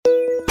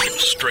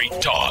Straight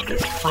talk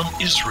from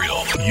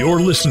Israel. You're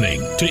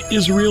listening to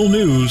Israel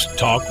News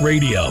Talk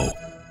Radio.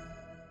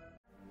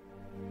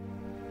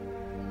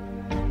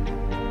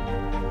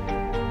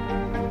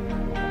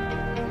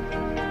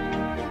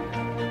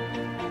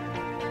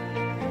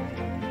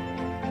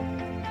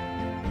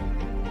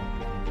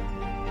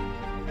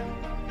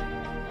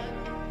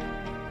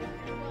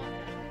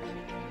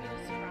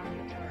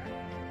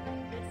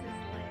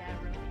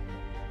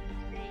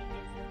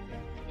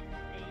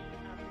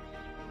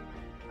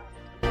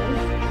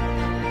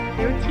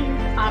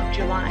 Of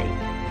July,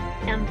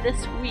 and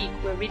this week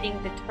we're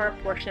reading the Torah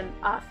portion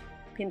of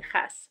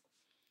Pinchas.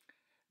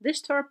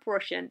 This Torah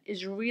portion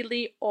is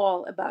really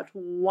all about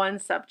one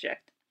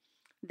subject: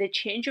 the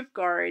change of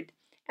guard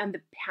and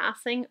the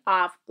passing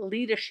of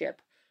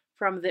leadership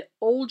from the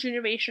old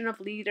generation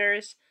of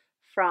leaders,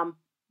 from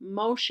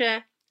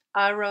Moshe,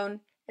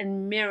 Aaron,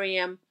 and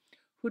Miriam,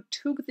 who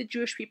took the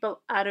Jewish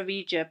people out of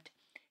Egypt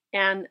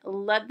and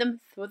led them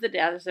through the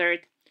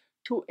desert,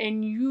 to a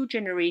new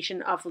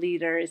generation of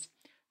leaders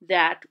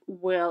that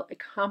will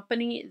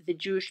accompany the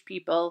Jewish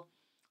people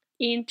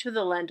into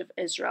the land of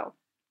Israel.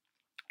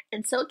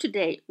 And so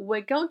today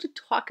we're going to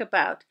talk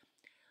about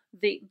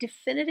the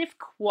definitive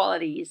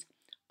qualities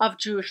of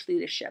Jewish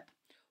leadership.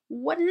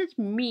 What does it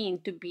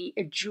mean to be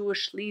a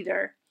Jewish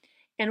leader?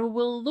 And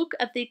we'll look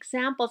at the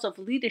examples of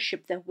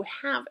leadership that we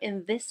have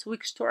in this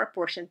week's Torah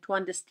portion to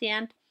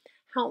understand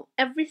how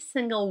every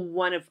single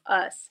one of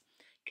us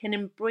can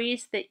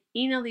embrace the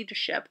inner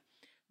leadership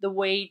the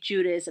way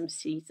Judaism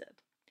sees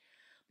it.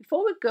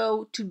 Before we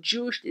go to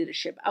Jewish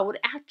leadership, I would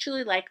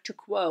actually like to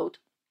quote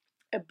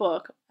a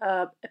book,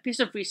 a piece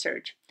of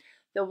research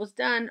that was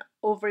done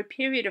over a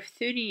period of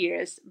 30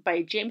 years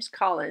by James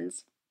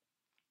Collins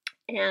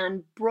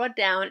and brought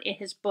down in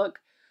his book,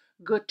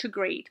 Good to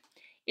Great,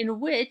 in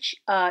which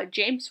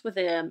James, with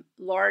a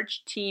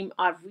large team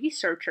of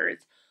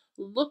researchers,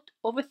 looked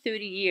over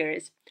 30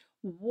 years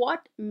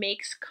what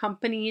makes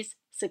companies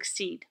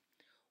succeed.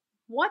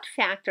 What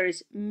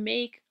factors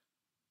make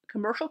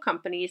commercial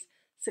companies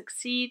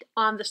succeed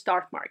on the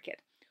stock market?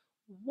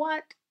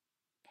 What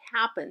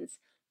happens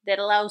that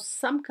allows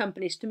some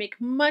companies to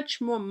make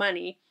much more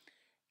money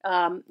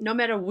no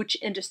matter which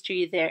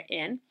industry they're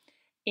in?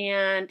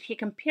 And he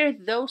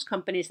compared those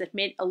companies that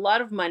made a lot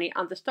of money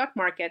on the stock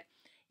market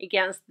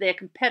against their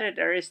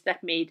competitors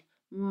that made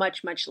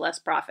much, much less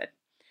profit.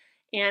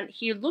 And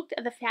he looked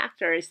at the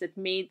factors that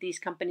made these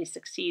companies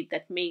succeed,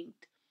 that we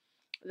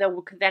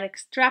could then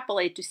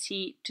extrapolate to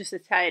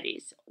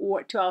societies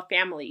or to our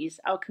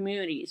families, our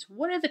communities.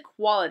 What are the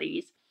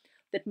qualities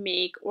that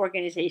make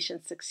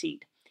organizations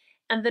succeed?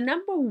 And the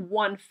number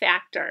one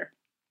factor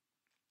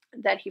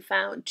that he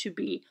found to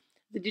be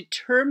the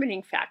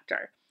determining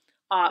factor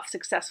of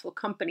successful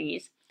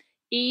companies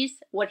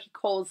is what he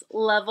calls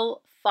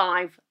level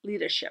 5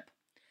 leadership.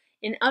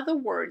 In other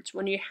words,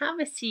 when you have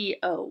a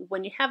CEO,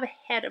 when you have a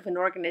head of an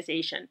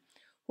organization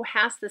who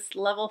has this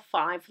level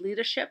 5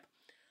 leadership,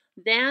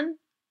 then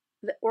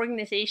the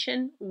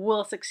organization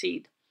will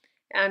succeed.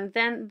 And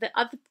then the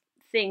other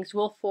things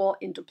will fall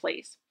into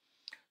place.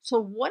 So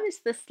what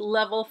is this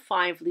level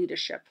 5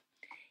 leadership?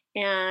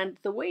 And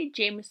the way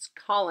James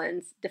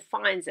Collins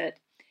defines it,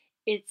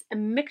 it's a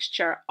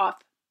mixture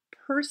of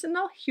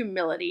personal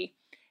humility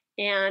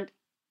and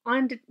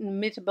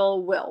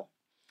unlimitable will.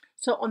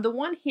 So on the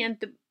one hand,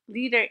 the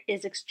leader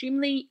is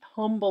extremely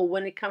humble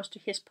when it comes to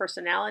his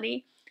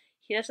personality.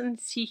 He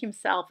doesn't see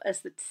himself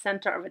as the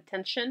center of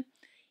attention.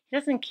 He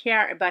doesn't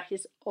care about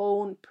his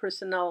own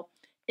personal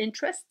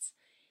interests.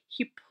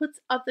 He puts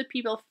other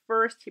people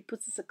first. He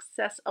puts the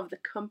success of the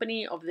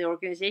company, of the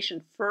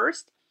organization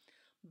first.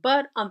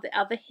 But on the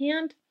other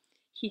hand,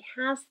 he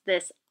has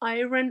this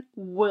iron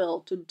will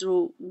to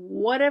do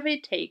whatever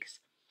it takes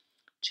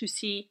to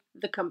see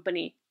the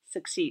company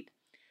succeed.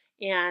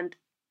 And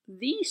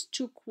these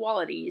two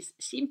qualities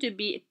seem to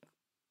be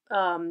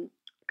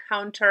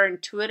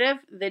counterintuitive.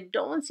 They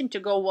don't seem to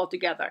go well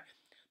together.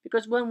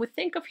 Because when we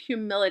think of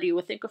humility,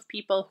 we think of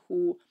people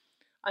who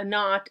are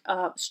not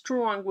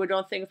strong. We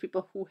don't think of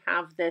people who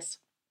have this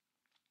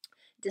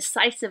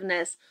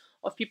decisiveness,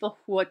 of people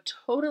who are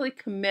totally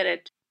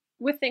committed.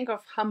 We think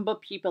of humble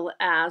people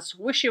as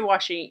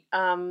wishy-washy.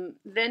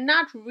 They're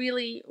not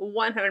really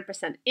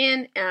 100%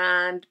 in,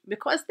 and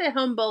because they're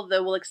humble, they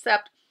will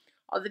accept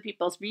other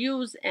people's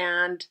views,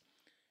 and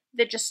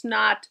they're just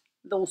not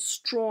those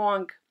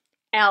strong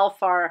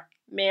alpha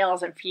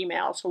males and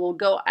females who will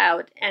go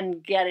out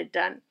and get it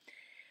done.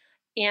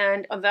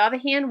 And on the other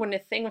hand, when you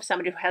think of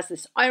somebody who has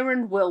this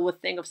iron will, we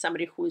think of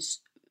somebody who's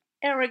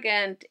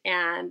arrogant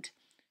and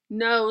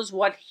knows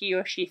what he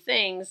or she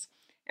thinks,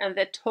 and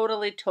they're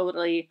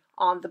totally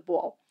on the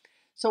ball.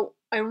 So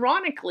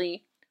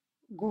ironically,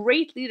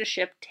 great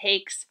leadership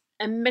takes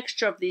a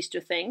mixture of these two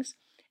things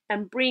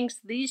and brings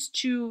these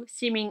two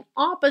seeming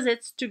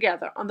opposites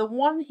together. On the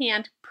one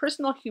hand,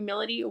 personal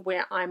humility,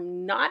 where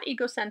I'm not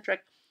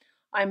egocentric,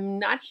 I'm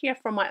not here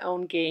for my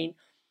own gain,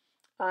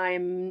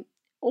 I'm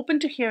open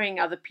to hearing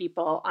other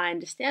people, I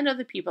understand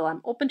other people,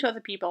 I'm open to other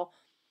people,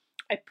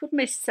 I put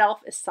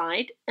myself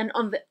aside. And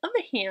on the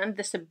other hand,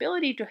 this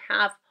ability to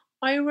have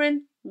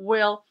iron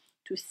will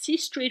to see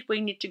straight where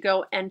you need to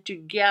go and to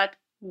get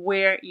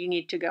where you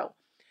need to go.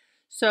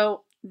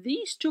 So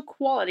these two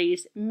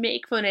qualities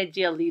make for an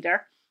ideal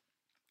leader.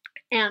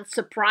 And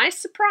surprise,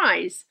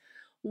 surprise,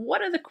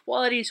 what are the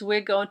qualities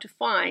we're going to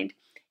find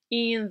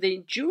in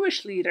the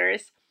Jewish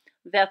leaders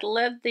that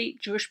led the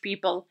Jewish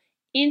people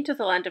into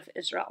the land of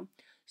Israel?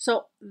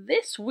 So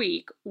this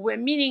week, we're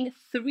meeting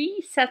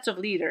three sets of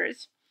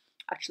leaders,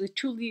 actually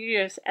two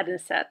leaders at a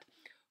set,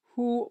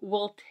 who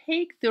will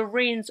take the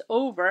reins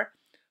over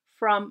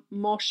from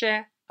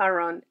Moshe,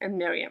 Aaron, and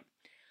Miriam.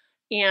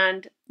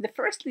 And the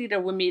first leader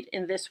we meet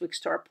in this week's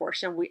Torah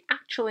portion, we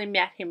actually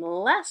met him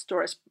last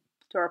week's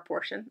Torah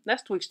portion,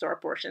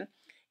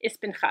 is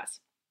Pinchas.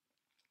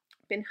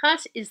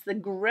 Pinchas is the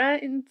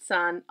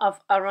grandson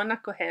of Aaron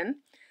HaKohen,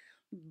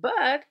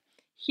 but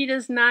he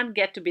does not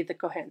get to be the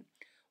Kohen.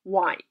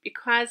 Why?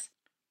 Because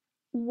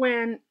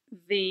when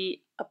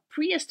the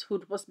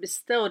priesthood was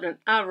bestowed on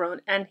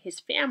Aaron and his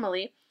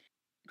family,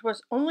 it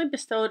was only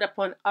bestowed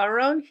upon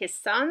Aaron, his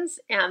sons,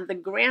 and the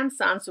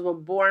grandsons who were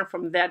born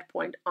from that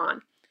point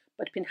on.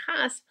 But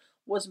Pinchas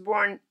was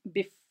born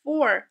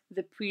before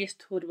the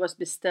priesthood was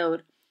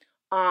bestowed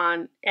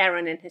on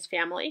Aaron and his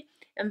family,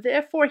 and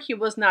therefore he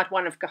was not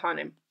one of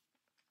Kohanim.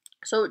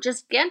 So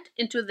just get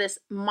into this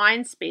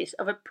mind space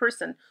of a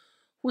person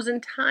whose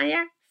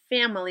entire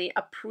family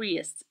are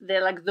priests.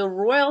 They're like the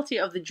royalty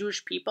of the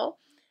Jewish people,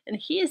 and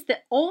he is the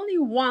only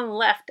one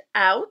left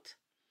out.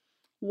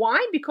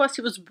 Why? Because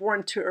he was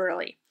born too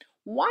early.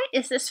 Why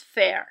is this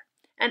fair?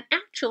 And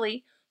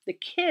actually, the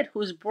kid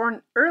who's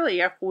born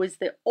earlier, who is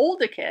the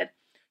older kid,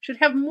 should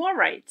have more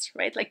rights,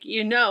 right? Like,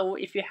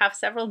 if you have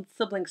several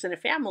siblings in a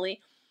family,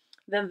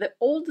 then the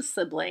older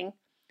sibling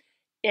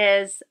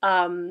is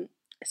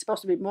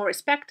supposed to be more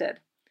respected.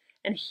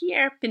 And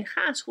here,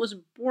 Pinchas, who was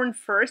born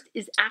first,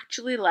 is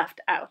actually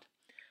left out.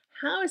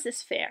 How is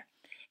this fair?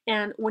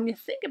 And when you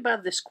think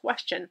about this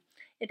question,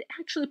 it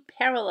actually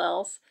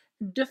parallels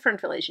a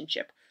different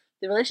relationship,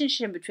 the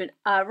relationship between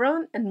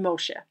Aaron and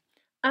Moshe.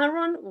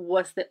 Aaron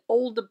was the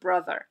older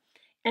brother,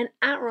 and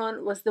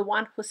Aaron was the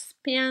one who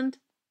spent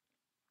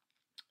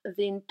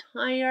the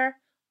entire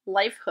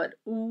lifehood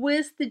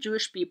with the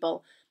Jewish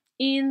people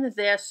in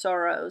their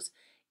sorrows,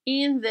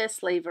 in their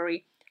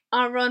slavery.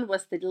 Aaron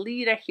was the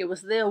leader. He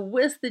was there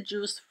with the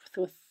Jews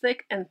through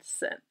thick and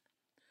thin.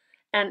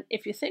 And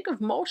if you think of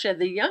Moshe,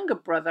 the younger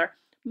brother,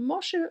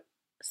 Moshe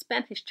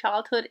spent his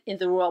childhood in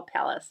the royal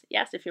palace.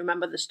 Yes, if you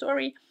remember the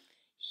story,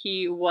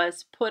 he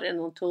was put into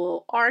a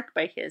little ark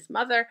by his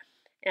mother,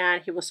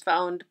 and he was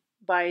found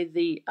by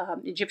the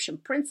Egyptian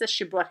princess.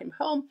 She brought him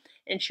home,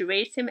 and she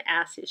raised him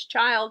as his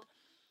child.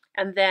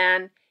 And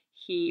then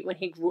when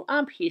he grew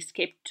up, he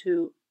escaped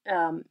to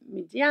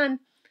Midian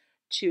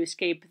to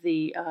escape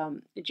the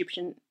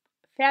Egyptian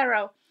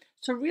pharaoh.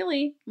 So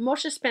really,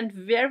 Moshe spent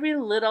very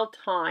little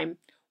time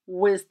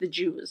with the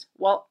Jews,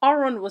 while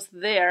Aaron was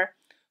there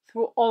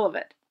through all of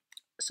it.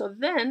 So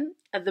then,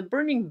 at the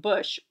burning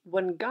bush,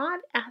 when God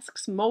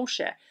asks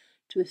Moshe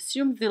to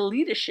assume the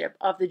leadership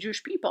of the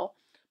Jewish people,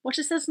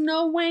 Moshe says,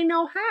 no way,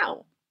 no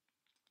how.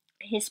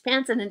 He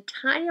spends an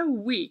entire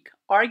week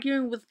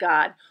arguing with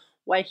God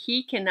why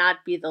he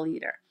cannot be the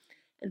leader.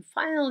 And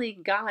finally,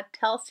 God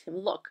tells him,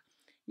 look,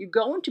 you're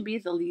going to be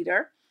the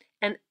leader,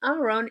 and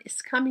Aaron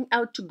is coming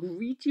out to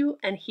greet you,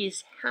 and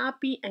he's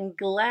happy and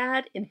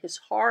glad in his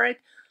heart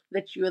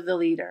that you're the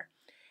leader.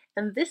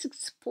 And this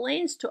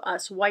explains to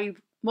us why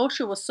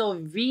Moshe was so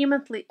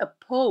vehemently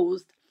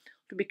opposed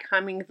to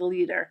becoming the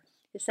leader.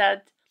 He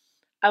said,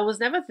 I was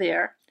never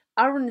there.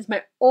 Aaron is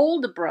my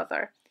older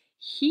brother.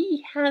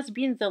 He has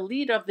been the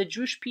leader of the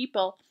Jewish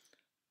people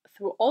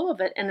through all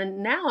of it, and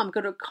then now I'm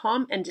going to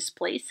come and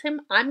displace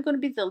him. I'm going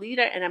to be the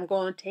leader, and I'm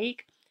going to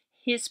take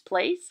his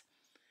place.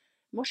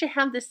 Moshe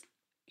had this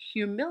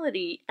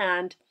humility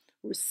and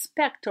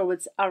respect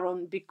towards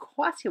Aaron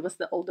because he was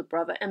the older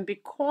brother and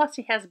because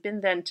he has been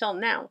there until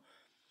now.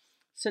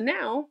 So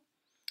now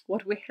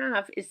what we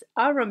have is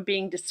Aaron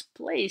being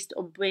displaced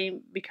or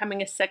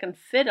becoming a second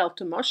fiddle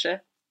to Moshe.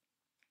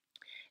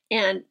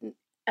 And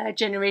a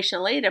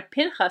generation later,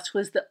 Pinchas, who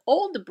is the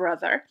older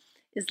brother,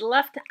 is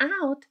left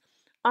out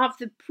of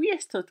the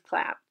priesthood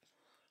cloud.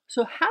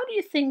 So how do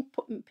you think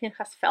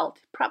Pinchas felt?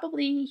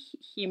 Probably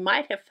he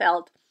might have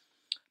felt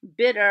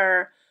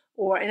bitter,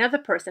 or another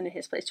person in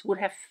his place would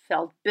have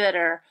felt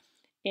bitter,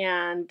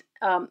 and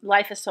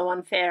life is so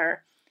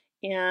unfair.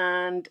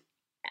 And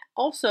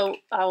also,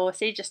 our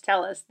sages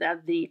tell us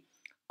that the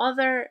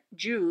other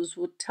Jews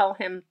would tell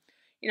him,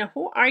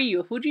 who are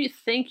you? Who do you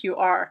think you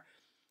are?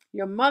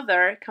 Your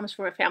mother comes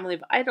from a family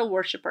of idol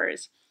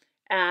worshippers,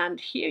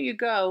 and here you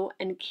go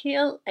and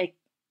kill a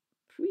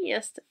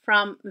priest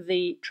from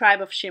the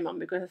tribe of Shimon,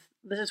 because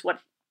this is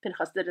what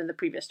Pinchas did in the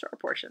previous Torah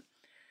portion.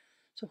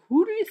 So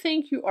who do you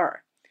think you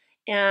are?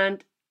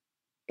 And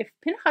if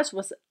Pinchas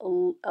was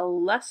a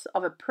less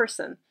of a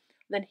person,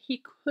 then he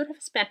could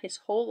have spent his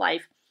whole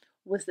life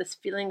with this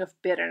feeling of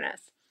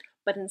bitterness.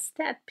 But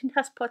instead,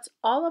 Pinchas puts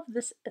all of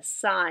this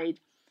aside.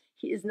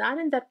 He is not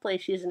in that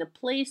place. He is in a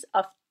place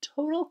of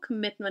total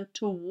commitment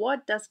to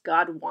what does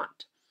God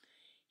want.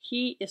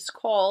 He is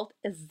called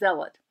a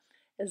zealot.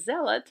 A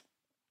zealot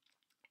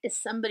is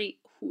somebody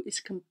who is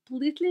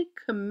completely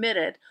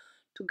committed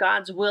to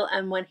God's will,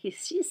 and when he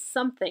sees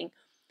something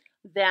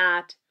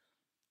that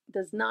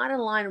does not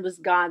align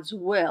with God's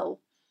will,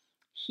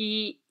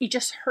 it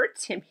just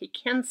hurts him. He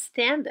can't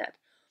stand it.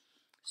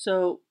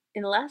 So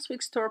in last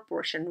week's Torah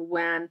portion,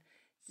 when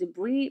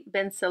Zibri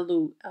ben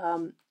Salu,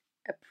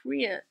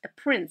 a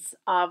prince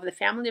of the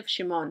family of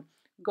Shimon,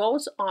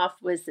 goes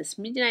off with this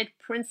Midianite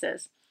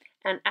princess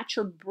and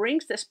actually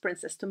brings this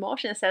princess to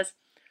Moshe and says,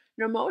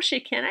 "No,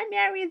 Moshe, can I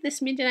marry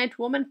this Midianite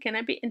woman? Can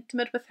I be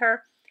intimate with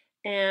her?"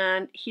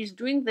 And he's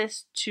doing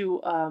this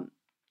to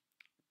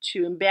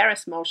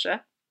embarrass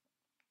Moshe.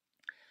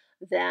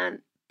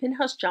 Then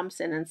Pinchas jumps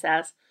in and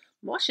says,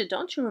 "Moshe,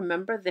 don't you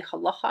remember the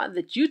halacha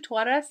that you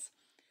taught us?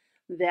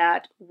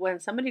 That when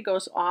somebody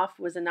goes off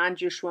with a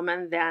non-Jewish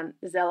woman, then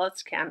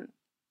zealots can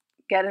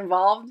get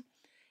involved."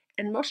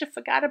 And Moshe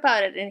forgot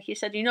about it, and he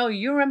said,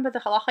 "You remember the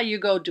halacha, you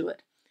go do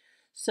it."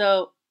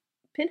 So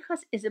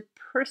Pinchas is a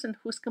person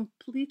who's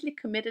completely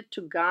committed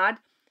to God.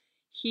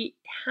 He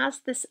has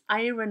this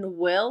iron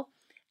will,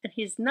 and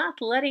he's not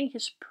letting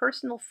his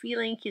personal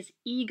feeling, his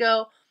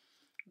ego,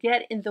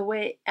 get in the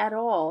way at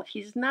all.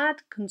 He's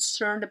not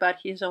concerned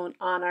about his own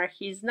honor.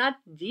 He's not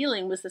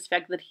dealing with this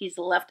fact that he's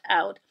left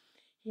out.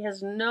 He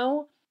has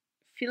no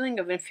feeling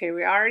of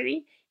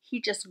inferiority. He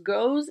just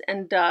goes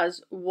and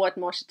does what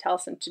Moshe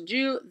tells him to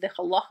do, the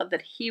halacha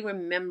that he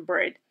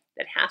remembered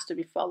that has to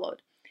be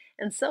followed.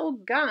 And so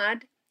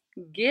God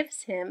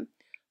gives him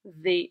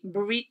the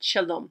Brit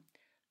Shalom,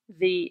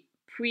 the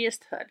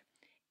priesthood.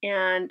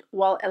 And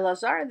while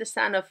Elazar, the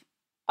son of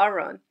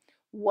Aaron,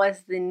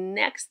 was the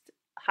next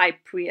high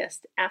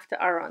priest after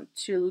Aaron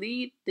to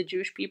lead the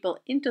Jewish people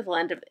into the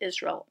land of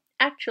Israel,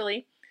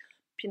 actually,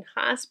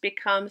 Pinchas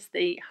becomes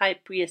the high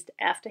priest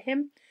after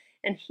him,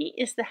 and he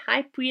is the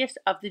high priest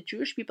of the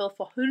Jewish people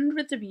for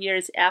hundreds of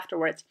years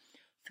afterwards,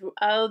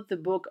 throughout the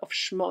book of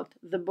Shmot,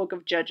 the book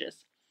of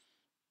Judges.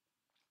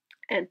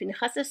 And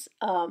Pinchas's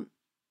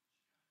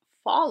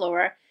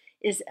follower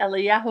is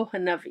Eliyahu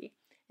Hanavi.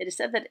 It is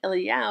said that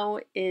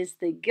Eliyahu is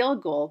the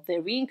Gilgal,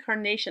 the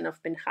reincarnation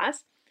of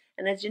Pinchas.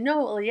 And as you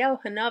know,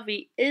 Eliyahu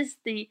Hanavi is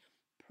the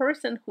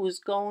person who's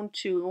going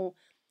to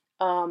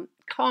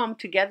come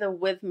together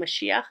with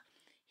Mashiach.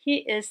 He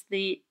is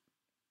the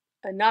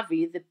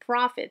Navi, the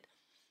prophet,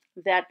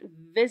 that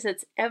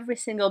visits every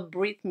single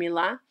Brit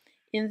Milah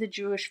in the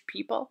Jewish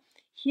people.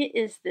 He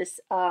is this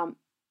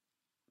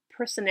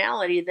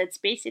personality that's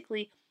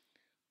basically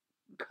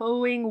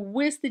going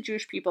with the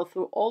Jewish people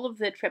through all of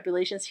the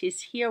tribulations.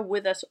 He's here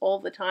with us all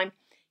the time.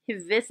 He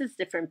visits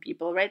different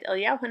people, right?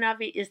 Eliyahu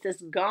Hanavi is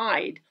this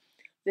guide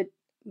that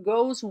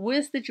goes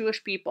with the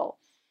Jewish people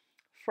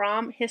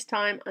from his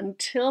time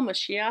until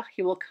Mashiach.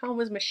 He will come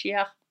with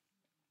Mashiach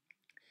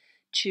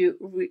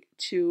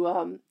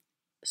to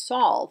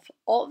solve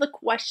all the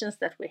questions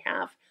that we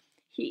have.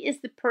 He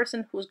is the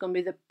person who's going to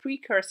be the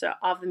precursor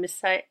of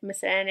the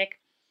Messianic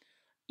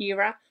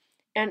era.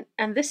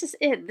 And this is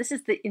it. This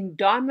is the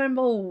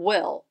indomitable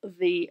will,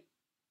 the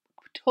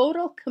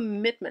total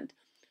commitment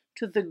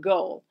to the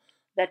goal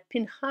that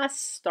Pinchas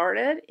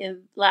started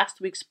in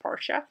last week's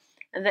Parsha,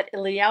 and that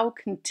Eliyahu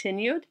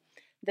continued,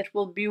 that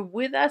will be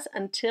with us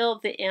until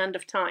the end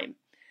of time.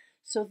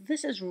 So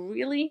this is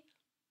really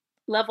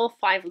level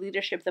 5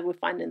 leadership that we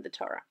find in the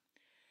Torah.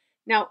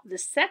 Now, the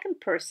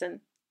second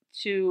person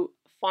to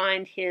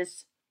find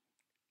his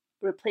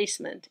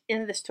replacement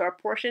in this Torah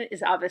portion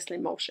is obviously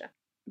Moshe.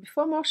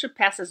 Before Moshe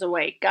passes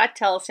away, God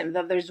tells him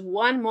that there's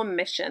one more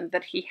mission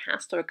that he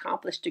has to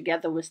accomplish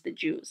together with the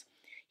Jews.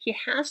 He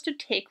has to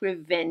take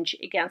revenge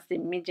against the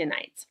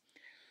Midianites.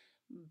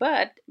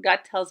 But God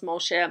tells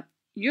Moshe,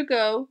 you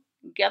go,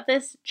 get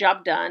this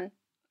job done,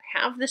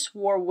 have this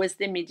war with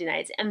the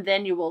Midianites, and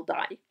then you will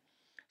die.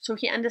 So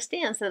he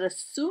understands that as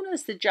soon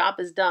as the job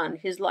is done,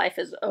 his life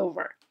is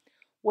over.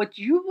 What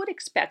you would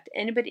expect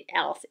anybody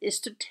else is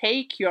to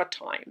take your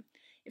time.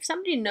 If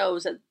somebody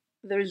knows that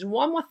there's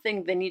one more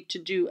thing they need to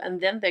do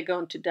and then they're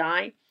going to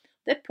die,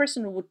 that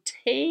person would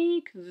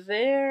take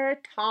their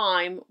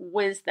time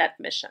with that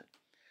mission.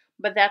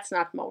 But that's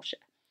not Moshe.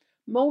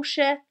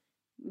 Moshe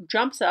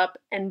jumps up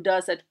and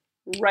does it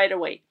right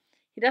away.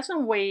 He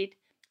doesn't wait.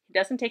 He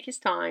doesn't take his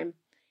time.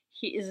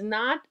 He is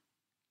not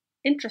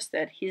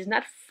interested. He's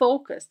not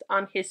focused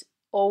on his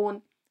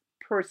own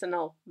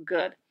personal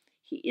good.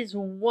 He is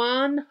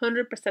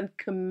 100%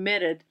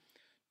 committed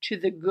to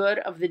the good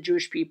of the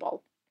Jewish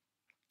people.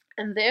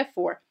 And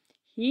therefore,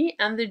 he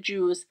and the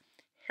Jews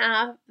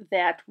have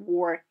that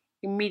war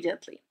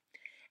immediately.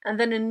 And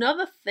then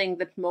another thing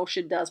that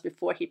Moshe does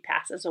before he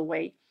passes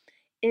away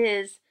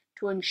is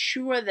to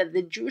ensure that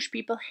the Jewish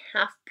people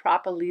have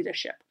proper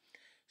leadership.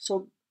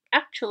 So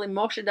actually,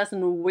 Moshe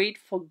doesn't wait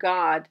for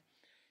God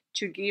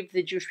to give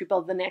the Jewish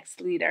people the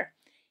next leader.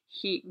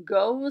 He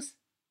goes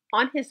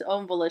on his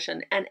own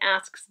volition and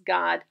asks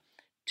God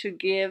to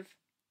give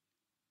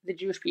the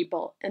Jewish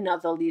people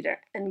another leader.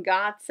 And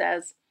God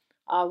says,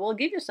 we'll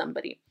give you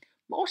somebody.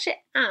 Moshe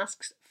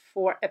asks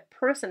for a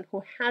person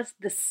who has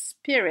the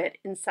spirit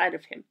inside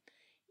of him.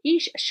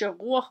 Ish asher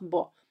ruach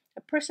bo,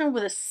 a person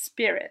with a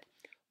spirit.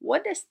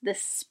 What does the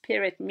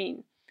spirit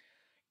mean?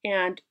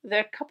 And there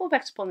are a couple of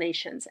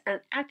explanations,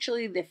 and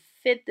actually they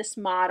fit this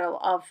model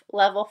of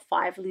level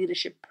 5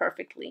 leadership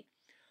perfectly.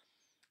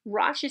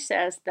 Rashi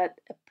says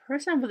that a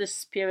person with a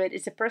spirit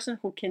is a person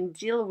who can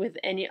deal with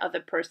any other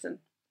person.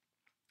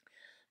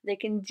 They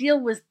can deal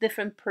with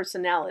different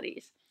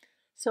personalities.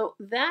 So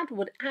that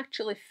would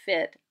actually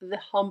fit the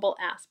humble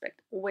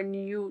aspect. When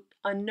you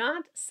are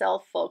not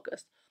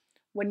self-focused,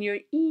 when your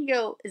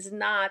ego is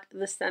not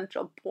the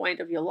central point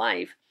of your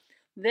life,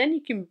 then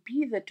you can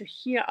be there to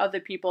hear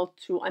other people,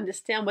 to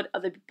understand what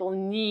other people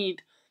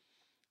need,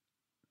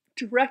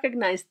 to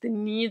recognize the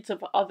needs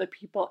of other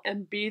people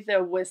and be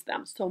there with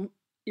them. So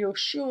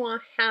Yeshua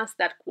has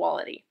that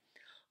quality.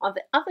 On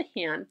the other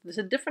hand, there's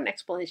a different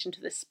explanation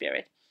to the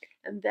spirit,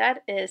 and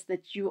that is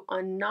that you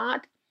are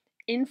not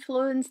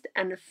influenced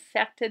and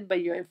affected by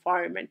your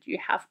environment. You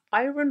have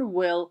iron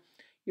will,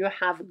 you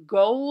have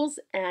goals,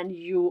 and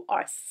you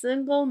are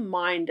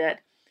single-minded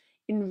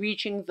in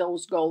reaching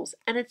those goals.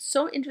 And it's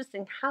so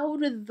interesting, how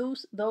do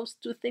those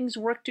two things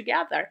work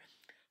together?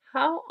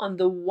 How on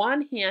the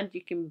one hand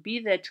you can be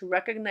there to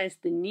recognize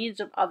the needs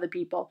of other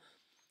people,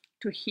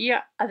 to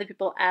hear other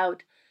people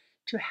out,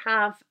 to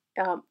have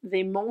the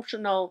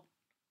emotional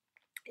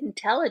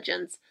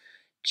intelligence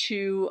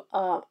to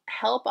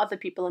help other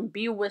people and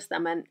be with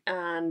them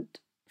and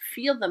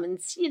feel them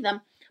and see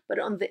them. But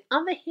on the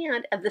other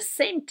hand, at the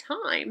same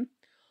time,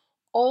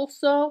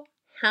 also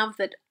have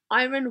that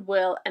iron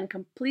will and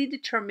complete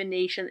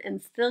determination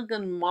and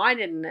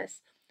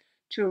single-mindedness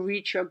to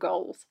reach your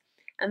goals.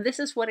 And this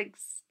is what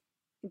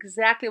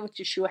exactly what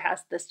Yeshua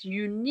has, this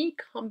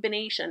unique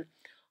combination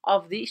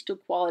of these two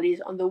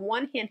qualities. On the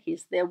one hand,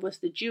 he's there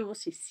with the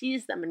Jews, he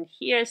sees them and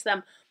hears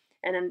them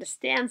and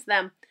understands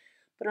them.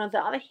 But on the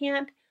other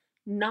hand,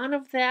 none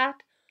of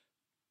that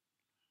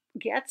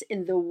gets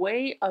in the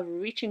way of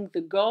reaching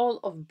the goal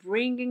of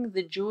bringing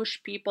the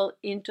Jewish people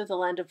into the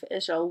land of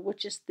Israel,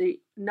 which is the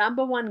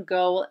number one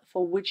goal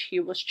for which he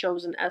was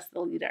chosen as the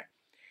leader.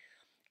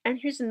 And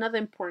here's another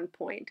important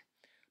point.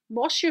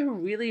 Moshe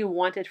really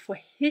wanted for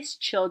his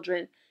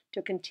children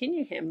to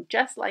continue him,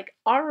 just like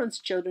Aaron's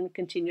children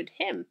continued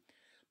him.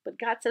 But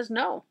God says,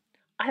 no,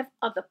 I have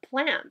other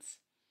plans.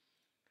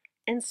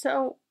 And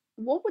so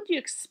what would you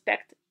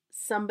expect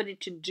somebody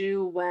to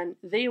do when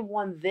they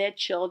want their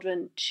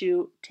children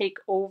to take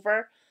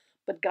over,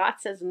 but God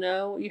says,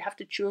 no, you have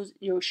to choose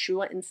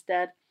Yeshua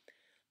instead?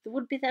 There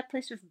would be that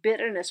place of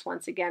bitterness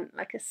once again,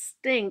 like a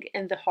sting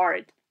in the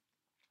heart.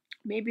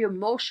 Maybe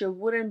Moshe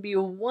wouldn't be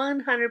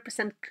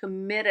 100%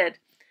 committed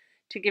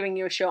to giving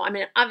Yeshua. I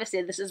mean,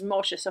 obviously this is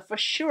Moshe, so for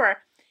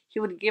sure he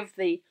would give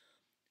the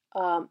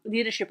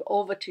leadership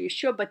over to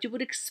Yeshua, but you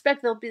would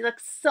expect there'll be like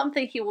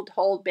something he would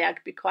hold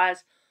back,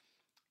 because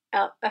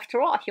after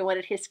all, he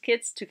wanted his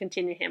kids to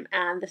continue him,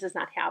 and this is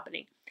not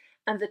happening.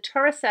 And the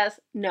Torah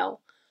says, no,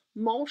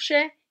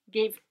 Moshe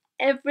gave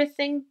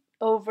everything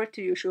over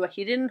to Yeshua.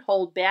 He didn't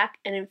hold back,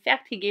 and in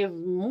fact, he gave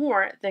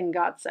more than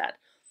God said.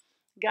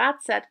 God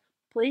said,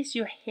 place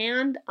your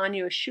hand on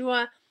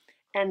Yeshua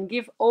and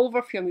give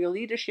over from your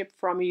leadership,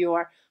 from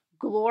your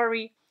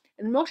glory.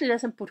 And Moshe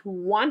doesn't put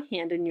one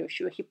hand on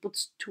Yeshua, he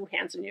puts two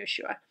hands on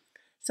Yeshua.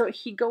 So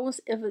he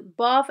goes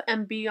above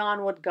and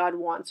beyond what God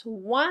wants.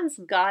 Once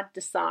God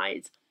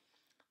decides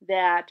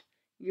that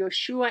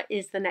Yeshua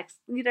is the next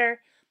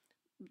leader,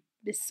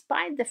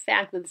 despite the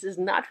fact that this is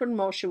not what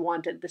Moshe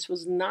wanted, this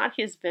was not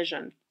his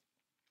vision,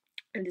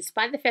 and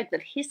despite the fact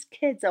that his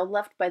kids are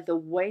left by the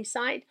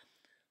wayside,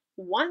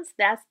 once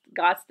that's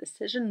God's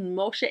decision,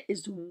 Moshe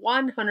is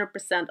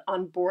 100%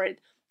 on board.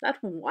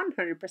 Not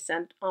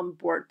 100% on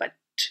board, but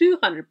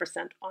 200%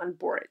 on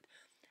board.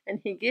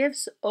 And he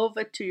gives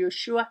over to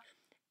Yeshua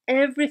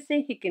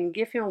everything he can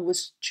give him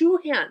with two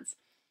hands.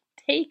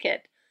 Take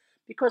it.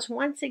 Because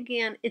once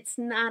again, it's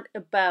not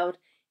about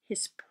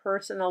his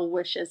personal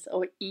wishes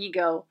or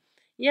ego.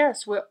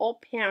 Yes, we're all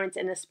parents,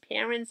 and as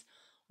parents,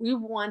 we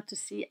want to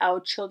see our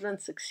children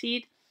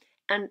succeed.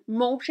 And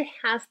Moshe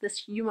has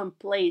this human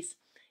place.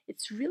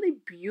 It's really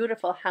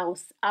beautiful how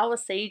our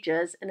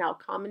sages and our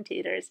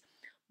commentators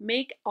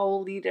make our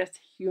leaders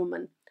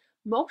human.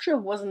 Moshe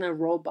wasn't a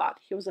robot.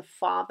 He was a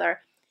father.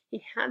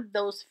 He had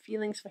those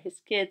feelings for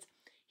his kids.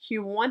 He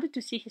wanted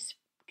to see his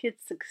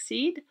kids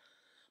succeed,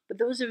 but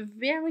there was a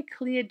very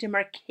clear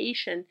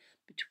demarcation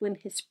between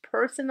his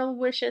personal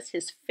wishes,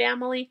 his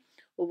family,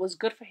 what was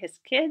good for his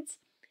kids,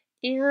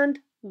 and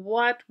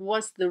what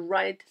was the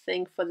right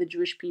thing for the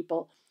Jewish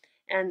people.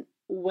 And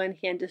when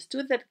he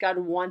understood that God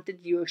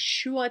wanted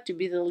Yeshua to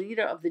be the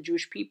leader of the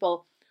Jewish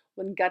people,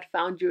 when God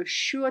found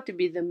Yeshua to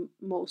be the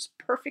most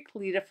perfect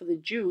leader for the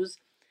Jews,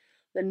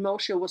 then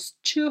Moshe was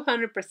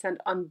 200%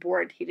 on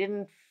board. He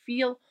didn't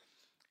feel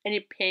any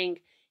pain.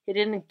 He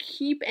didn't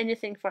keep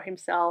anything for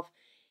himself.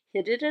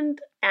 He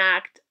didn't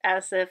act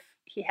as if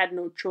he had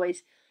no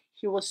choice.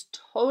 He was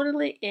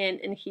totally in,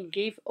 and he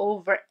gave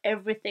over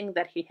everything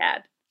that he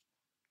had.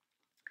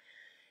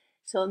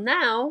 So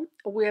now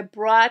we're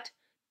brought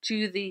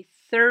to the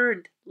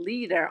third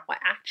leader, or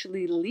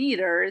actually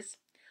leaders,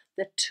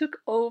 that took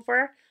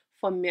over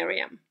for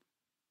Miriam.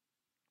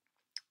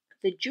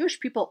 The Jewish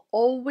people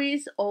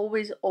always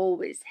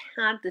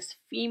had this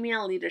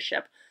female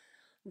leadership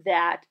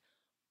that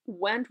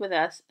went with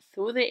us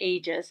through the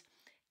ages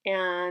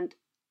and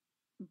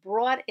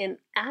brought in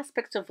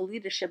aspects of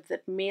leadership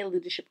that male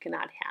leadership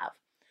cannot have.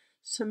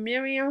 So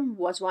Miriam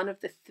was one of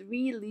the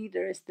three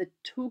leaders that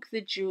took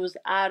the Jews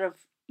out of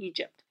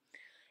Egypt.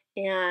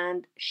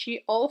 And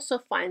she also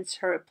finds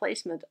her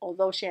replacement,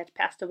 although she had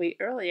passed away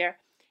earlier,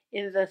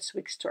 in this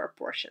week's Torah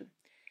portion.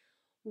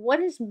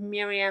 What is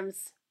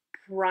Miriam's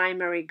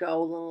primary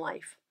goal in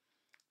life?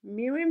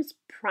 Miriam's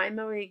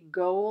primary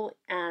goal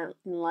in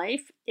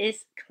life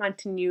is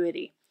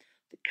continuity.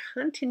 The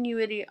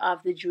continuity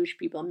of the Jewish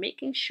people,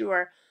 making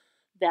sure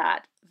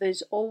that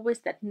there's always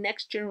that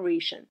next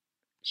generation.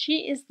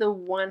 She is the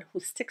one who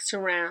sticks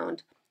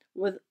around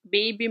with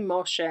baby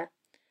Moshe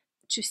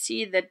to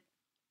see that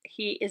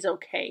he is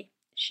okay.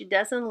 She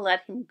doesn't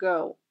let him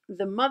go.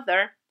 The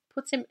mother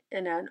puts him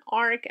in an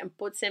ark and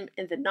puts him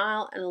in the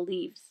Nile and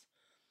leaves.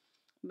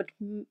 But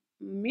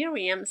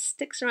Miriam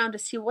sticks around to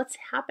see what's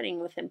happening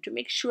with him, to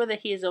make sure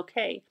that he is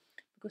okay,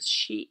 because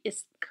she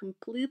is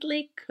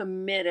completely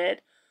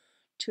committed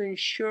to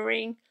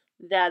ensuring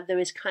that there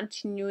is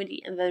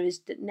continuity and there is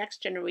the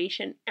next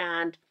generation,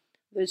 and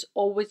there's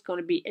always going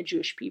to be a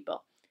Jewish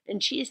people.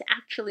 And she is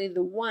actually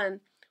the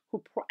one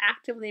who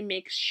proactively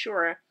makes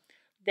sure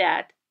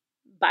that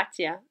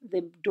Batya,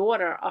 the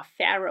daughter of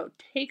Pharaoh,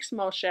 takes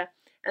Moshe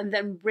and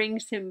then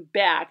brings him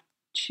back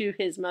to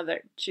his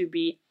mother to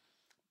be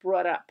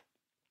brought up.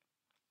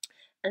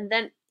 And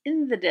then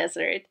in the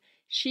desert,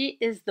 she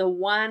is the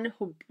one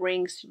who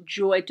brings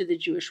joy to the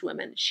Jewish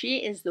women. She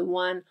is the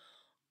one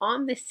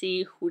on the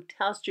sea who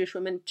tells Jewish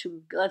women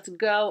to let's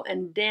go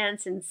and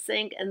dance and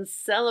sing and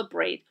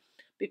celebrate,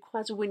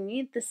 because we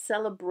need the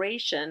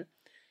celebration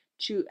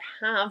to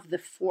have the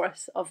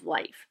force of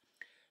life.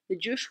 The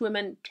Jewish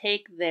women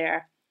take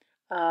their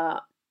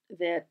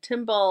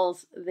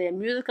timbals, their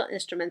musical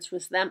instruments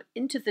with them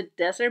into the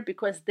desert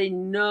because they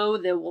know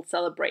they will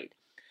celebrate.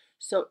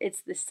 So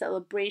it's the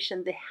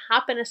celebration, the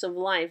happiness of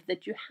life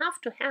that you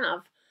have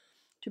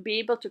to be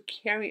able to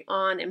carry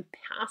on and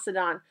pass it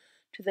on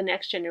to the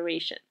next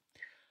generation.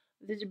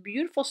 There's a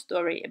beautiful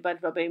story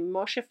about Rabbi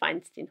Moshe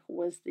Feinstein, who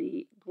was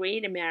the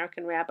great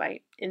American rabbi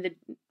in the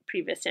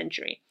previous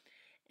century.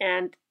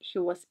 And he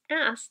was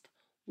asked,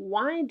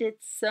 why did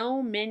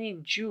so many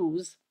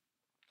Jews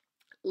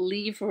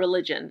leave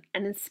religion?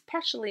 And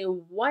especially,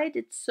 why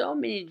did so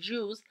many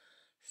Jews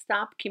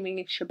stop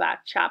keeping Shabbat,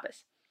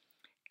 Shabbos?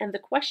 And the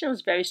question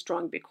was very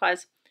strong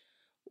because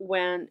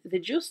when the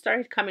Jews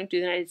started coming to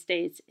the United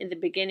States in the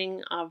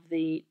beginning of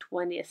the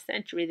 20th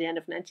century, the end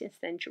of 19th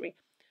century,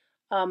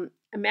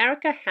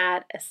 America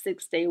had a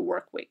 6-day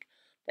work week.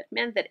 That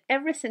meant that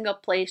every single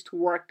place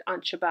worked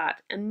on Shabbat,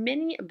 and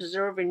many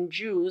observant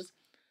Jews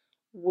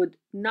would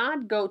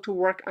not go to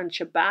work on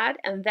Shabbat,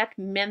 and that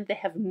meant they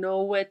have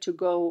nowhere to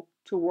go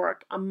to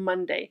work on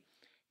Monday.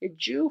 A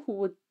Jew who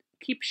would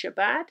keep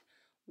Shabbat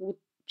would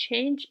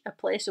change a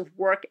place of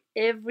work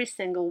every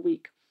single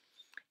week.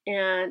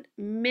 And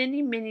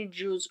many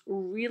Jews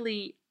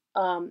really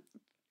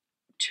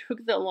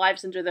took their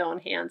lives into their own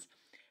hands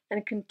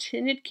and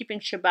continued keeping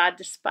Shabbat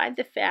despite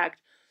the fact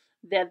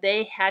that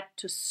they had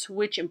to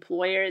switch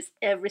employers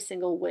every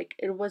single week.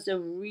 It was a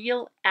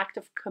real act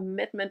of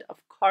commitment, of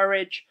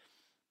courage,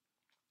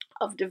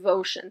 of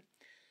devotion.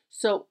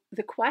 So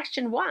the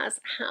question was,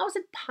 how is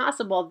it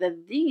possible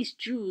that these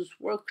Jews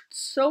worked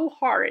so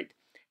hard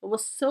and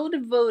was so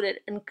devoted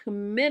and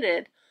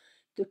committed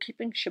to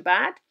keeping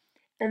Shabbat,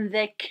 and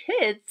their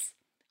kids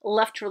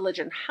left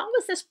religion? How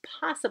is this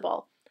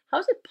possible? How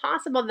is it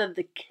possible that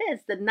the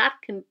kids did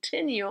not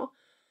continue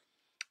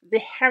the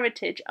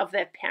heritage of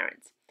their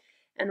parents?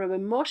 And Rabbi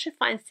Moshe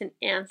Feinstein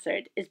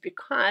answered, is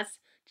because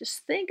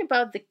just think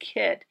about the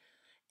kid.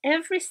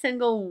 Every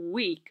single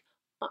week,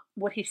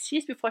 what he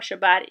sees before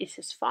Shabbat is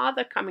his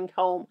father coming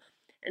home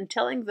and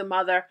telling the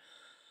mother,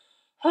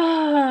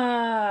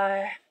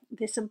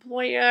 this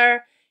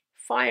employer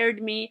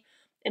fired me,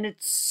 and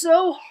it's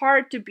so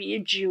hard to be a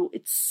Jew.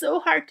 It's so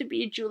hard to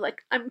be a Jew.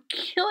 Like, I'm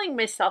killing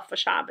myself for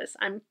Shabbos.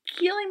 I'm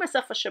killing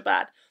myself for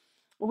Shabbat.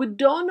 We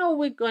don't know what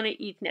we're going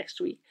to eat next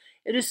week.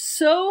 It is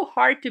so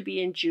hard to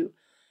be a Jew.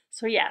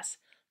 So yes,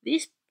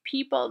 these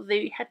people,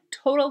 they had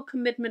total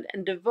commitment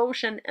and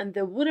devotion, and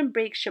they wouldn't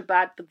break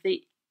Shabbat, but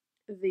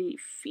the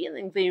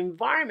feeling, the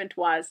environment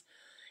was,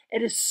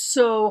 it is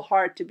so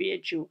hard to be a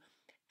Jew.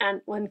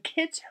 And when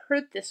kids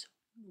heard this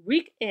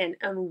week in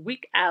and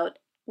week out,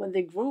 when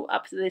they grew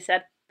up, they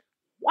said,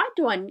 why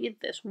do I need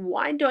this?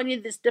 Why do I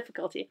need this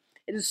difficulty?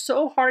 It is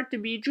so hard to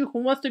be a Jew. Who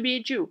wants to be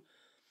a Jew?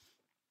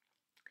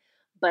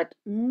 But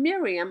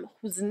Miriam,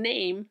 whose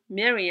name,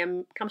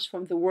 Miriam, comes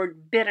from the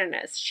word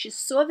bitterness. She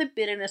saw the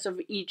bitterness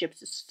of Egypt.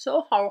 She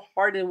saw how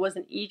hard it was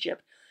in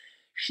Egypt.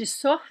 She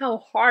saw how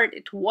hard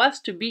it was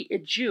to be a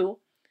Jew.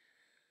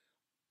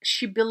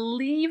 She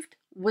believed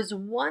with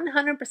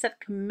 100%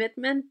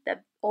 commitment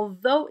that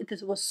although it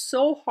was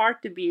so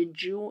hard to be a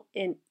Jew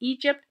in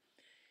Egypt,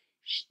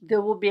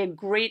 there will be a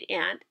great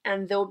end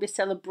and there will be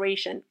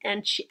celebration.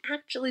 And she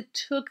actually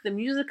took the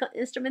musical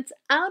instruments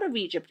out of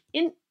Egypt,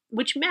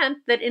 which meant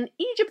that in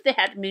Egypt they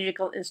had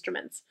musical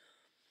instruments,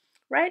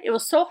 right? It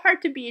was so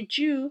hard to be a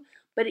Jew,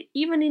 but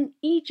even in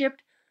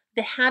Egypt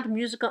they had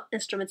musical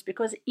instruments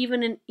because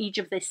even in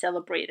Egypt they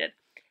celebrated.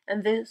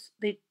 And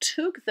they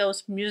took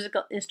those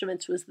musical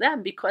instruments with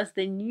them because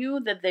they knew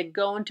that they're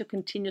going to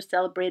continue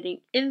celebrating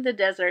in the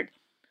desert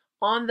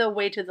on their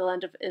way to the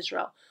land of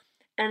Israel.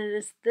 And it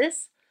is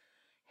this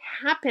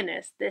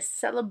happiness, this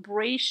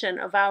celebration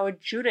of our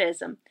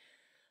Judaism,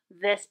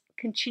 this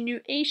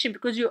continuation,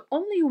 because you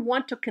only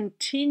want to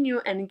continue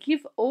and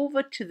give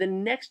over to the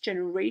next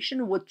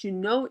generation what you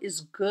know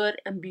is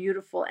good and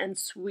beautiful and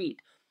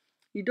sweet.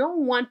 You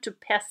don't want to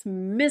pass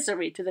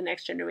misery to the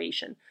next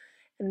generation.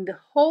 And the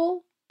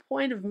whole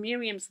point of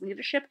Miriam's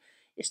leadership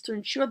is to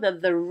ensure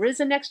that there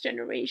is a next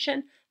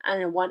generation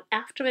and one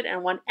after it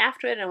and one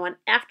after it and one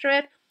after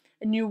it.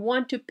 And you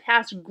want to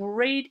pass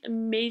great,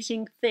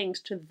 amazing things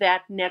to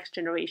that next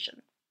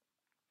generation.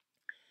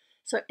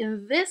 So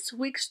in this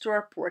week's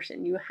Torah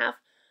portion, you have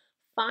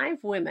 5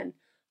 women,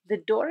 the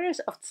daughters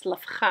of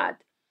Tzlafchad,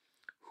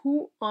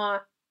 who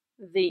are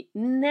the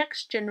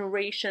next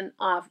generation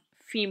of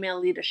female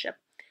leadership.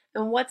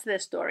 And what's their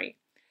story?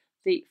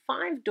 The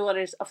 5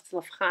 daughters of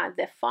Tzlafchad,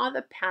 their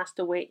father passed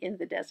away in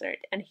the desert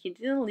and he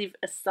didn't leave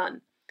a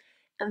son.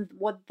 And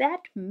what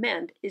that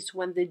meant is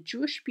when the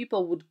Jewish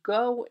people would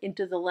go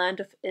into the land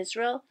of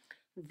Israel,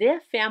 their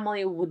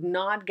family would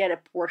not get a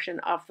portion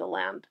of the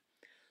land.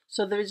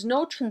 So there is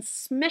no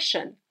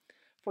transmission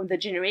from the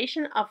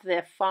generation of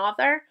their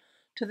father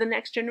to the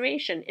next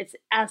generation. It's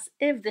as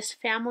if this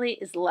family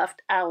is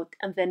left out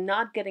and they're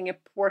not getting a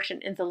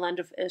portion in the land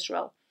of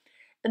Israel.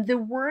 And they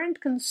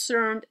weren't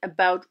concerned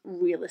about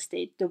real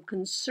estate. They were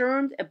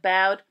concerned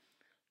about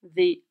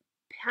the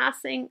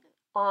passing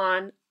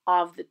on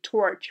of the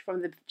torch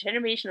from the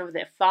generation of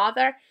their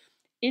father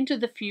into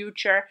the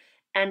future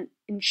and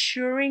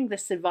ensuring the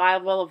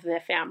survival of their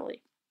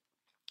family.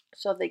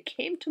 So they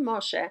came to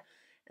Moshe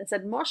and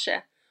said,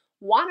 Moshe,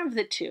 one of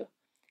the two,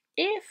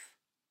 if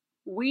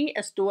we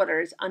as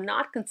daughters are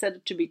not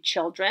considered to be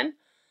children,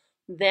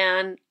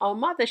 then our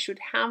mother should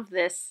have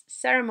this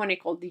ceremony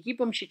called the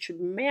Yibum. She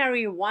should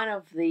marry one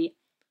of the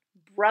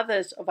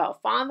brothers of our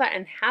father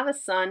and have a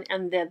son,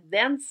 and that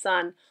then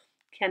son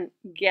can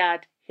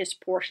get his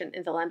portion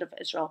in the land of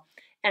Israel.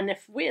 And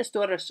if we as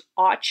daughters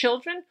are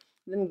children,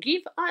 then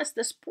give us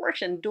this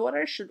portion.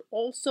 Daughters should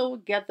also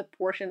get the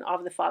portion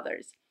of the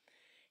fathers.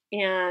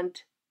 And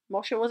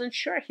Moshe wasn't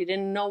sure. He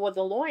didn't know what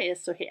the law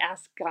is, so he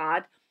asked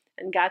God,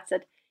 and God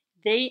said,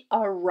 they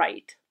are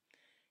right.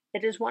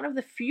 It is one of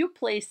the few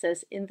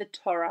places in the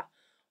Torah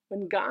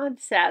when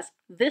God says,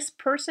 this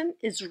person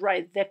is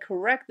right, they're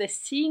correct, they're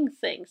seeing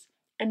things.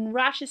 And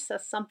Rashi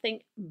says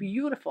something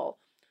beautiful.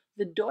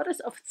 The daughters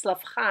of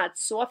Tzlafchad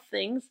saw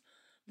things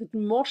that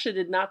Moshe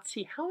did not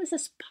see. How is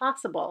this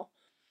possible?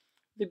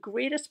 The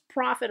greatest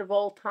prophet of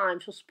all time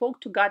who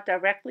spoke to God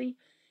directly,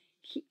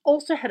 he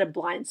also had a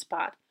blind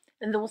spot.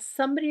 And there was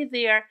somebody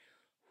there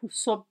who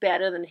saw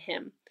better than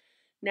him.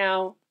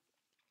 Now,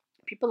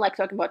 people like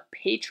talking about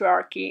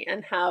patriarchy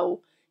and how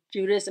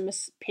Judaism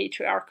is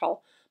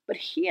patriarchal. But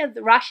here,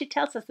 the Rashi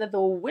tells us that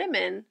there were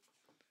women,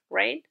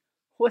 right,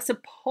 who are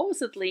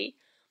supposedly,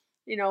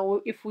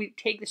 if we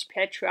take this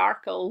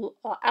patriarchal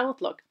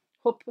outlook,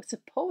 who are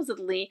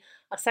supposedly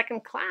a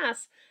second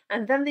class,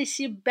 and then they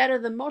see better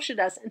than Moshe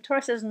does. And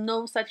Torah says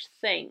no such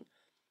thing.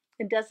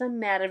 It doesn't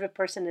matter if a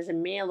person is a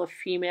male or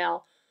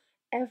female.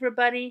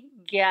 Everybody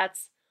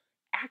gets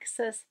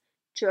access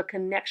to a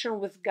connection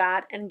with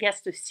God and gets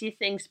to see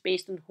things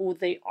based on who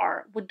they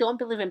are. We don't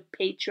believe in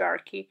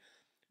patriarchy.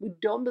 We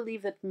don't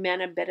believe that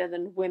men are better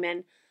than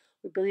women.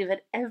 We believe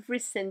that every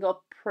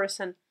single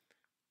person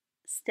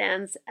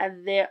stands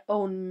at their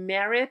own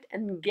merit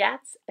and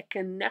gets a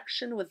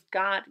connection with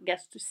God,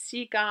 gets to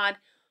see God,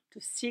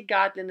 to see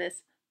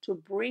godliness, to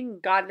bring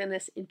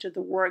godliness into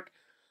the work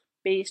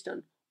based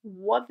on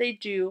what they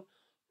do,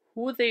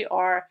 who they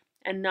are,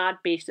 and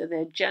not based on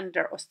their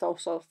gender or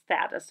social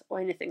status or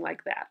anything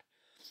like that.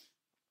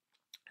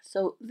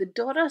 So the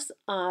daughters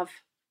of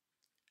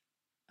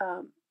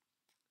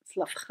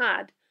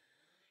Tzlafchad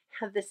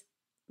had this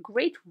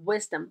great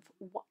wisdom.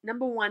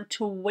 Number one,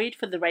 to wait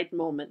for the right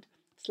moment.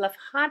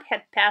 Tzlafchad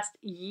had passed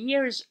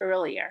years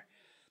earlier,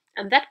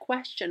 and that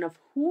question of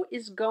who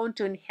is going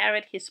to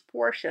inherit his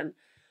portion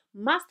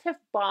must have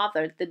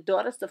bothered the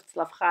daughters of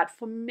Tzlafchad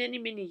for many,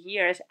 many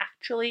years,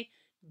 actually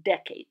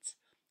decades.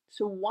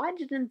 So why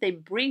didn't they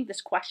bring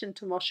this question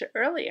to Moshe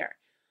earlier?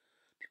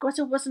 Because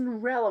it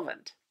wasn't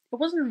relevant. It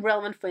wasn't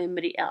relevant for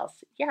anybody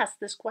else. Yes,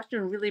 this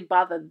question really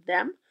bothered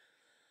them,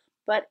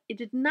 but it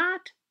did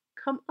not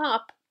come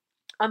up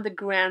on the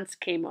grand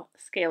scale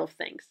of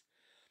things.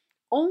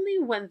 Only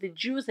when the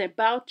Jews are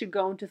about to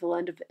go into the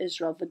land of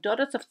Israel, the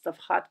daughters of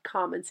Tzlafchad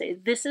come and say,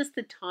 this is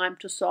the time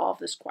to solve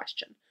this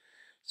question.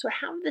 So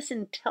have this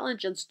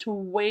intelligence to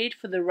wait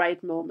for the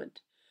right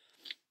moment.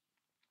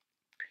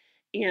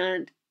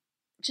 And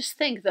just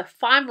think, the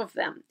five of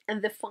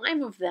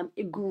them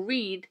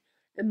agreed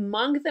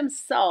among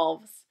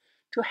themselves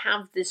to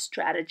have this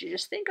strategy.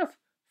 Just think of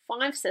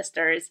 5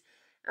 sisters,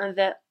 and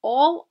they're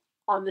all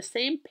on the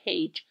same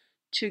page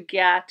to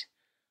get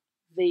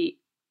the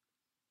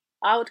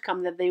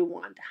outcome that they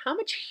want. How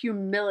much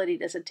humility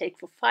does it take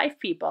for 5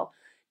 people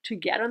to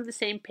get on the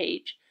same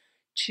page,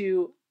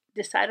 to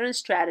decide on a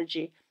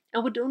strategy?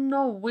 And we don't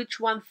know which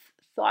one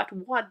thought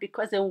what,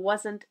 because it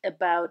wasn't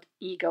about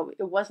ego.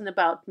 It wasn't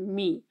about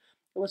me.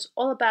 It was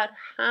all about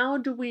how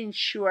do we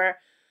ensure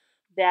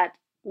that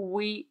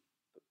we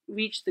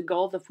reach the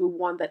goal that we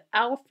want, that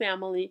our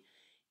family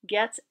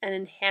gets an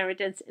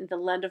inheritance in the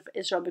land of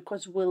Israel,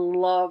 because we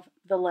love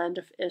the land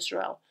of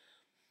Israel.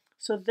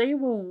 So they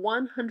were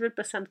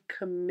 100%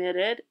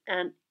 committed,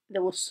 and they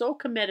were so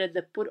committed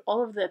they put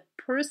all of their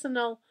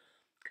personal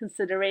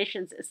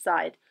considerations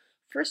aside.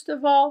 First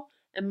of all,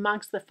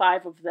 amongst the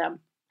 5 of them,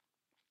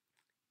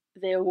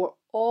 they were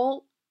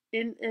all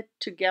in it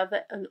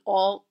together and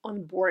all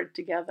on board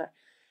together.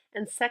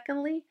 And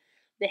secondly,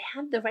 they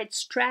had the right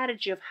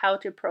strategy of how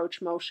to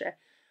approach Moshe.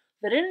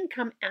 They didn't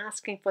come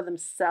asking for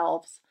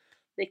themselves.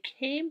 They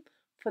came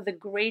for the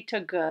greater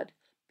good,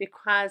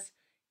 because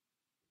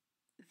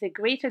the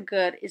greater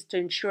good is to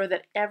ensure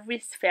that every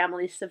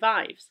family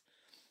survives.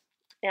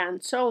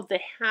 And so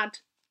they had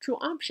 2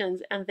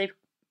 options, and they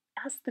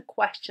asked the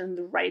question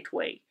the right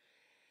way.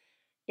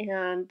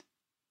 And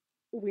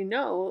we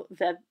know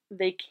that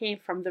they came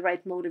from the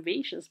right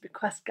motivations,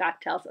 because God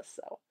tells us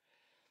so.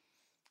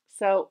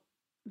 So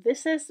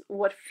this is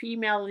what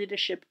female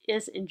leadership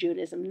is in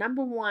Judaism.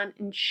 Number 1,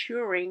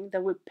 ensuring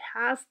that we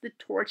pass the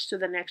torch to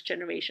the next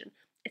generation.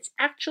 It's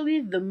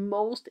actually the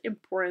most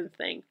important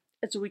thing.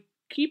 As we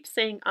keep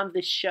saying on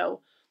this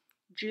show,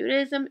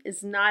 Judaism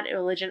is not a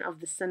religion of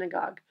the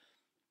synagogue.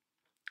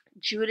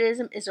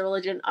 Judaism is a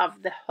religion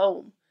of the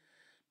home,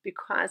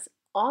 because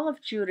all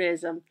of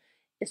Judaism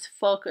is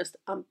focused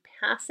on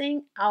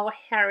passing our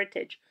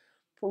heritage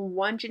from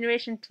one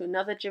generation to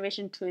another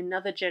generation to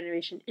another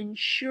generation,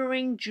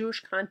 ensuring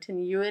Jewish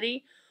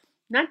continuity,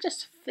 not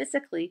just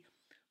physically,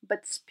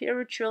 but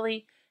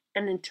spiritually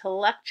and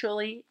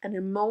intellectually and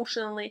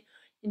emotionally,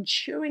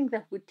 ensuring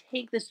that we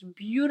take this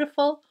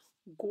beautiful,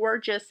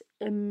 gorgeous,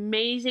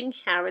 amazing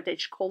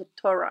heritage called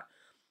Torah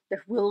that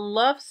we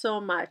love so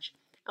much,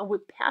 and we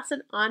pass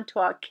it on to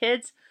our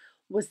kids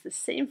with the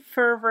same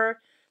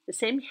fervor, the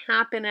same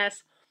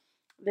happiness,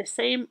 the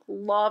same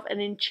love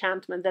and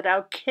enchantment, that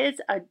our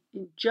kids are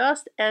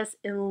just as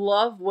in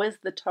love with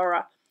the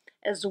Torah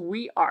as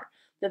we are,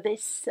 that they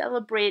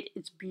celebrate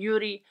its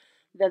beauty,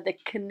 that they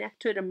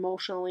connect to it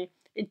emotionally.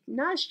 It's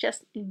not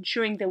just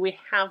ensuring that we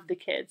have the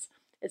kids,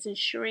 it's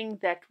ensuring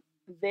that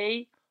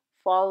they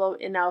follow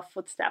in our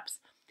footsteps.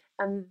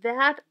 And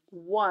that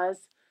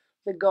was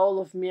the goal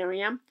of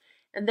Miriam,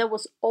 and that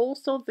was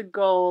also the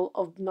goal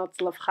of Bnot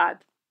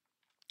Tzlafchad.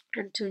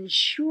 And to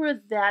ensure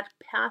that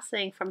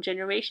passing from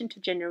generation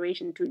to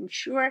generation, to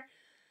ensure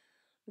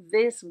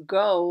this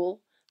goal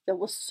that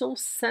was so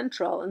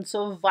central and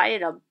so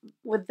vital.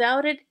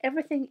 Without it,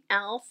 everything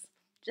else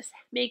just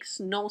makes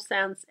no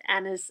sense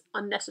and is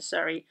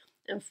unnecessary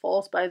and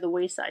falls by the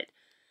wayside.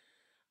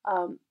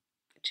 To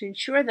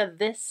ensure that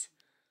this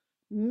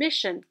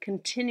mission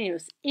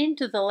continues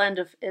into the land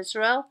of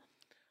Israel,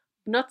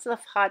 Bnot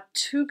Tzlafchad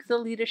took the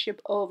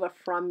leadership over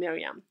from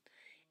Miriam.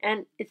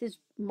 And it is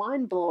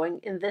mind-blowing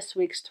in this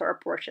week's Torah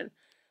portion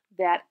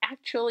that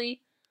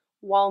actually,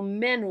 while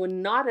men were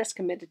not as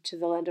committed to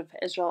the land of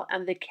Israel,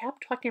 and they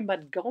kept talking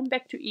about going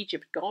back to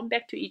Egypt, going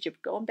back to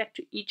Egypt, going back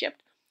to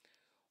Egypt,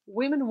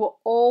 women were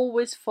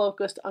always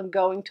focused on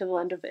going to the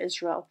land of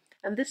Israel.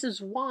 And this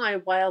is why,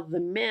 while the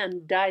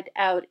men died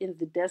out in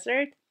the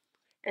desert,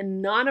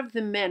 and none of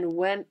the men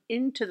went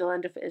into the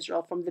land of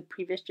Israel from the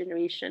previous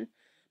generation,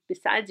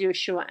 besides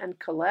Yeshua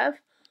and Caleb,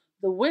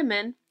 the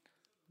women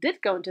did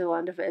go into the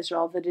land of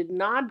Israel. They did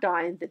not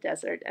die in the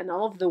desert, and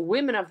all of the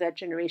women of that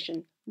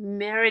generation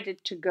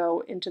merited to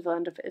go into the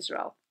land of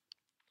Israel.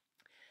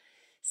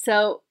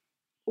 So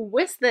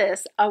with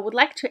this, I would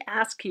like to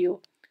ask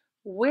you,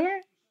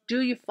 where do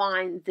you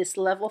find this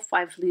level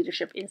 5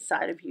 leadership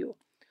inside of you?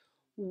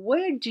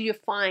 Where do you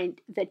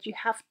find that you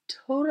have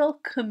total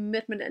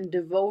commitment and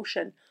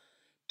devotion,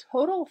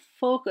 total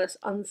focus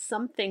on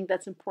something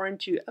that's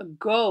important to you, a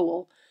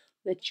goal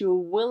that you're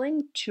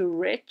willing to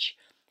reach,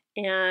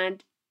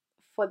 and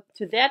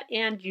to that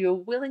end, you're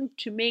willing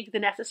to make the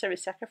necessary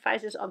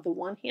sacrifices on the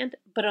one hand,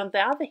 but on the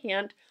other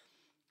hand,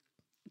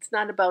 it's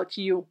not about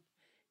you.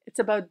 It's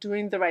about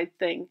doing the right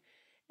thing.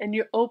 And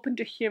you're open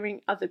to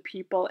hearing other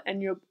people,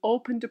 and you're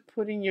open to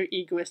putting your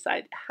ego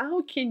aside.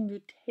 How can you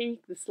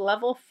take this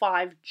level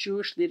 5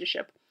 Jewish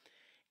leadership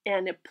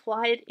and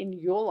apply it in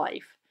your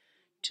life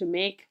to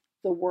make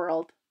the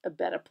world a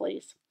better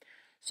place?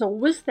 So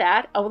with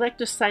that, I would like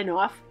to sign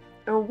off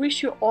and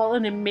wish you all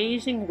an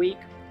amazing week.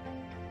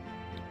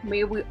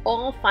 May we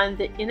all find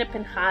the inner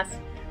Pinchas,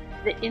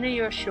 the inner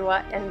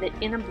Yeshua, and the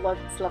inner Bnot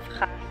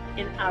Tzlafchad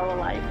in our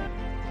life.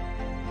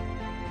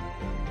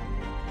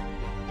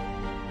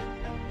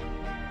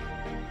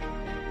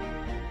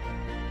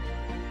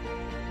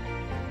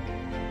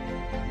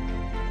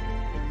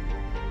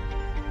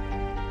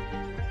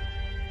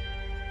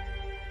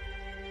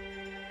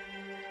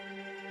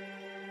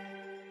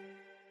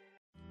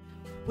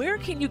 Where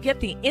can you get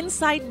the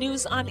inside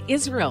news on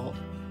Israel?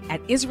 At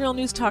Israel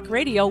News Talk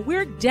Radio,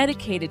 we're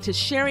dedicated to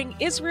sharing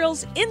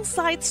Israel's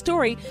inside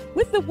story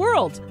with the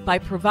world by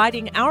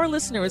providing our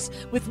listeners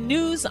with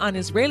news on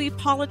Israeli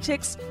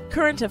politics,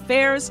 current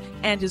affairs,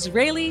 and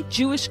Israeli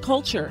Jewish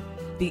culture.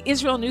 The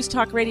Israel News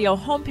Talk Radio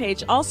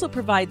homepage also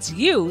provides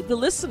you, the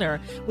listener,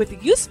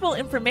 with useful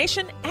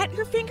information at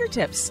your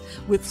fingertips,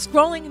 with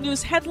scrolling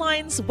news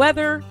headlines,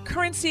 weather,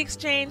 currency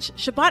exchange,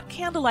 Shabbat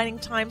candlelighting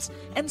times,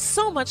 and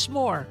so much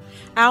more.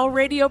 Our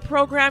radio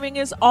programming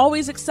is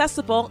always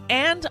accessible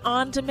and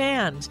on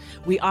demand.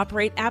 We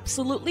operate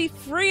absolutely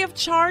free of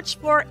charge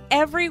for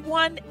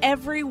everyone,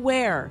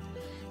 everywhere.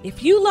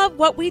 If you love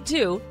what we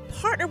do,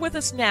 partner with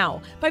us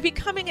now by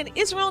becoming an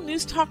Israel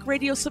News Talk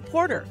Radio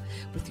supporter.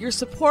 With your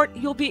support,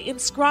 you'll be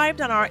inscribed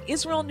on our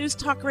Israel News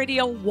Talk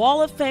Radio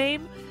Wall of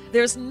Fame.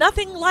 There's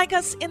nothing like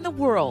us in the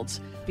world.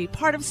 Be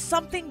part of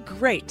something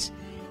great.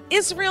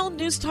 Israel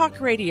News Talk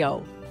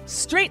Radio.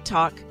 Straight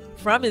talk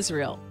from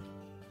Israel.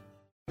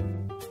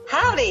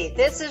 Howdy,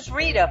 this is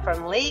Rita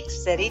from League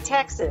City,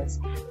 Texas,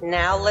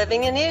 now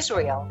living in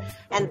Israel.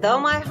 And though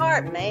my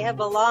heart may have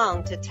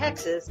belonged to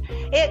Texas,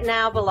 it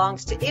now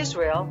belongs to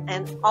Israel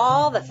and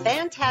all the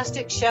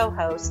fantastic show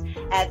hosts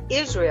at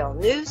Israel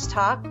News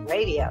Talk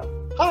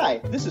Radio. Hi,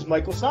 this is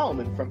Michael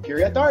Solomon from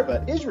Kiryat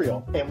Arba,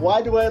 Israel. And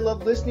why do I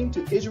love listening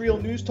to Israel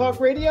News Talk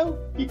Radio?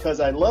 Because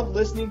I love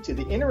listening to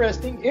the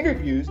interesting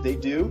interviews they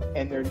do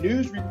and their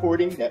news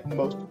reporting that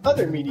most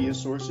other media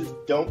sources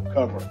don't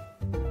cover.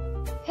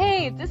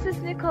 Hey, this is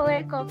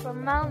Nicoleko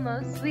from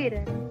Malmö,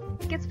 Sweden.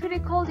 It gets pretty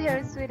cold here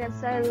in Sweden,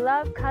 so I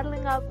love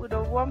cuddling up with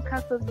a warm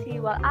cup of tea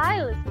while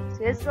I listen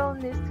to Israel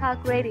News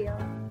Talk Radio.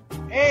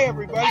 Hey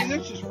everybody,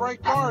 this is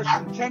Frank Morris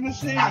from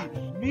Tennessee.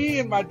 Me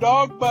and my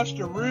dog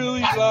Buster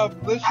really love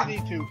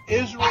listening to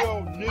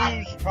Israel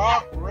News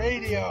Talk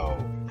Radio.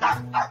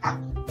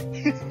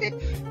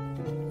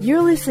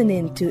 You're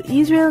listening to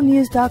Israel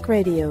News Talk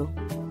Radio.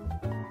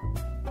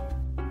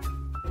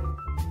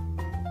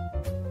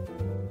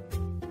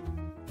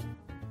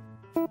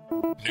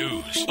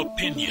 News,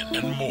 opinion,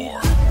 and more.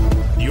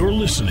 You're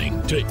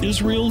listening to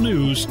Israel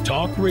News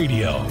Talk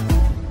Radio.